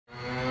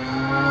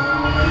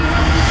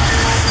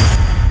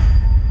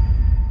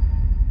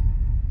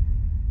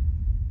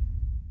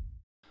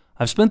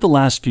I've spent the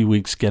last few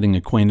weeks getting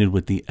acquainted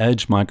with the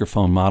Edge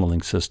microphone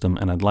modeling system,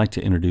 and I'd like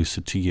to introduce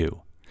it to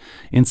you.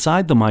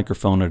 Inside the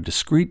microphone are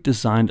discrete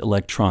designed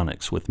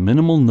electronics with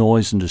minimal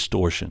noise and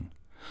distortion.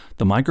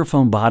 The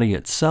microphone body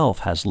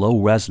itself has low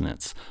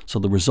resonance, so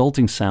the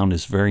resulting sound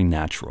is very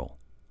natural.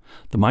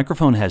 The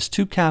microphone has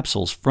two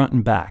capsules front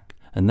and back,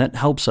 and that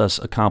helps us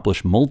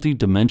accomplish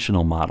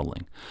multi-dimensional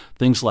modeling,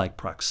 things like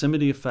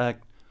proximity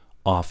effect,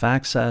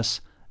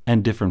 off-axis,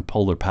 and different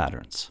polar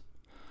patterns.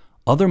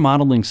 Other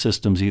modeling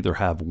systems either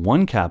have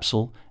one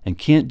capsule and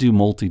can't do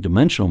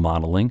multi-dimensional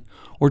modeling,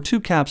 or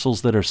two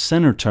capsules that are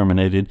center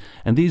terminated,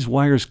 and these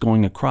wires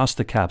going across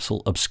the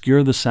capsule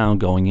obscure the sound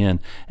going in,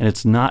 and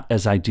it's not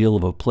as ideal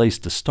of a place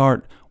to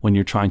start when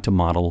you're trying to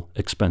model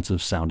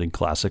expensive sounding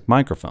classic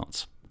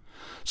microphones.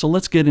 So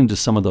let's get into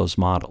some of those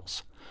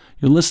models.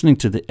 You're listening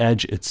to the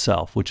Edge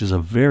itself, which is a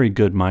very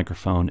good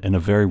microphone and a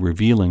very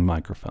revealing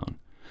microphone.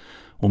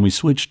 When we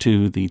switch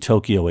to the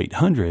Tokyo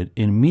 800,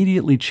 it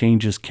immediately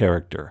changes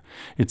character.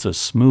 It's a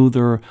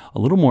smoother, a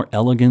little more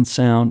elegant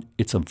sound.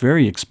 It's a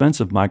very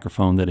expensive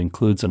microphone that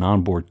includes an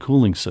onboard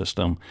cooling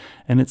system,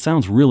 and it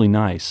sounds really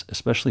nice.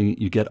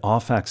 Especially you get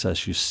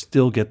off-axis, you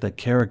still get the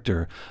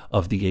character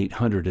of the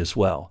 800 as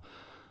well.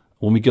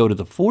 When we go to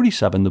the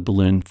 47, the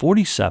Belen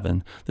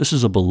 47, this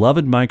is a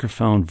beloved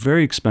microphone,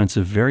 very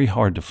expensive, very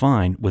hard to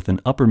find, with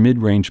an upper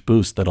mid-range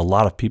boost that a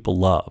lot of people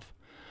love.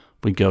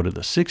 We go to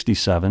the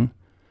 67,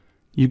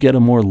 you get a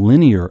more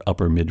linear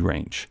upper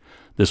mid-range.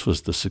 This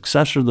was the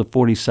successor of the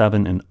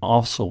 47 and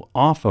also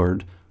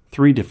offered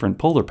three different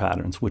polar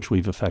patterns, which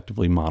we've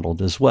effectively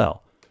modeled as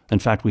well. In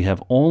fact, we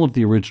have all of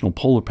the original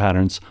polar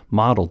patterns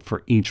modeled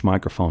for each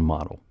microphone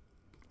model.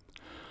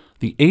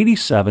 The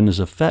 87 is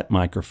a FET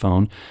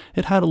microphone.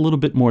 It had a little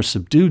bit more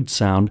subdued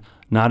sound,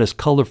 not as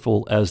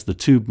colorful as the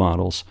tube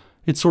models.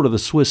 It's sort of the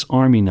Swiss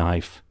Army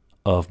knife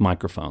of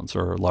microphones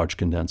or large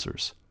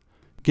condensers.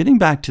 Getting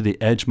back to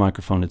the Edge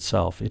microphone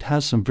itself, it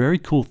has some very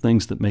cool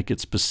things that make it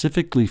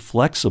specifically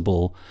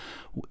flexible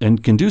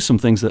and can do some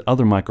things that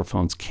other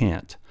microphones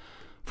can't.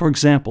 For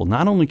example,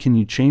 not only can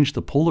you change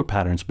the polar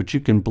patterns, but you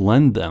can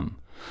blend them.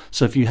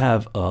 So if you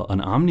have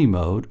an omni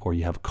mode or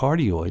you have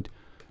cardioid,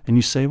 and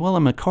you say, well,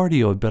 I'm a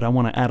cardioid, but I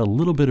want to add a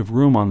little bit of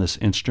room on this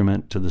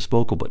instrument to this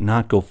vocal, but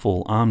not go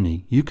full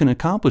omni, you can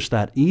accomplish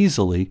that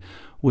easily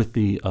with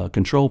the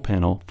control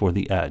panel for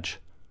the Edge.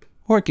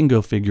 Or I can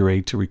go figure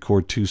 8 to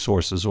record two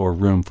sources or a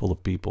room full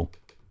of people.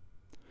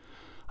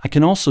 I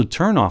can also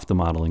turn off the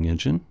modeling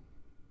engine,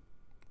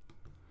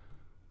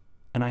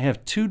 and I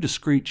have two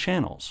discrete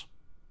channels.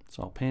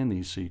 So I'll pan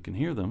these so you can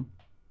hear them.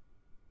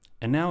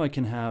 And now I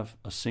can have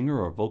a singer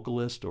or a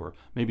vocalist or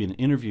maybe an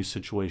interview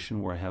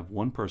situation where I have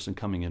one person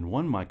coming in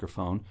one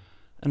microphone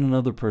and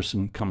another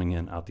person coming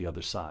in out the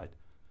other side.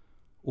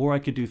 Or I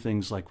could do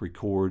things like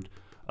record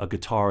a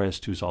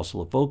guitarist who's also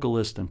a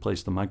vocalist and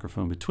place the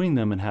microphone between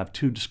them and have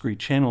two discrete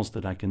channels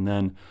that I can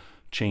then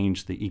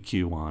change the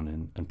EQ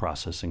on and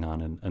processing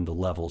on and the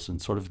levels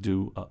and sort of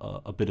do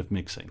a bit of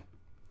mixing.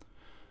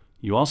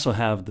 You also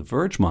have the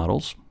Verge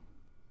models,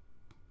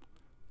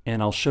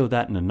 and I'll show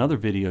that in another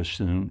video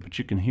soon, but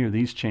you can hear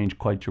these change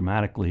quite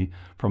dramatically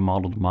from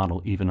model to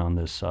model even on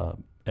this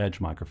Edge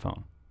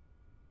microphone.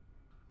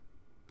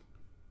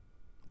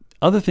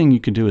 Other thing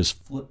you can do is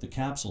flip the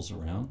capsules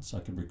around, so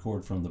I can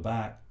record from the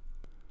back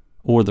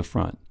or the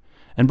front.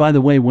 And by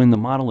the way, when the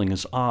modeling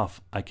is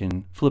off, I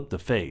can flip the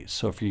phase.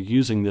 So if you're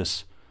using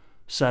this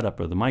setup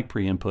or the mic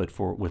pre-input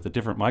with a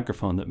different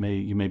microphone that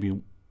you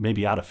may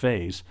be out of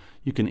phase,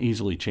 you can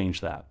easily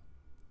change that.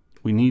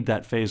 We need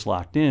that phase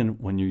locked in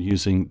when you're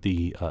using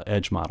the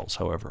Edge models,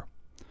 however.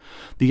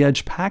 The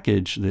Edge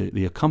package,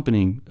 the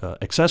accompanying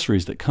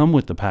accessories that come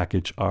with the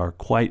package are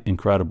quite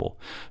incredible.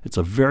 It's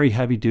a very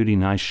heavy-duty,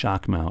 nice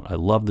shock mount. I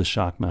love the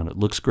shock mount. It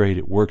looks great.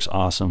 It works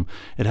awesome.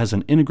 It has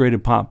an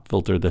integrated pop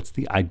filter that's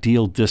the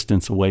ideal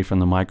distance away from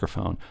the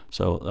microphone.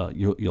 So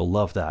you'll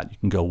love that. You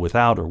can go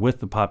without or with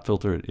the pop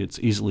filter. It's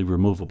easily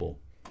removable.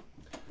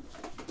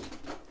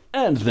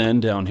 And then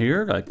down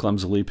here, I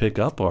clumsily pick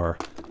up our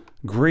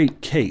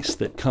great case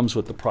that comes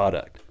with the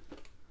product.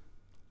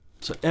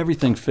 So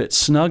everything fits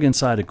snug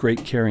inside a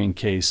great carrying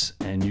case,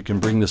 and you can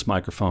bring this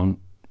microphone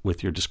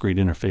with your discrete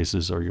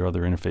interfaces or your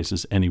other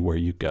interfaces anywhere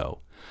you go.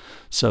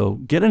 So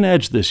get an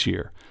Edge this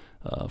year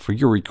for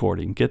your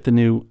recording. Get the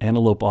new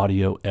Antelope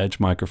Audio Edge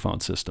microphone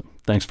system.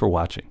 Thanks for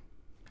watching.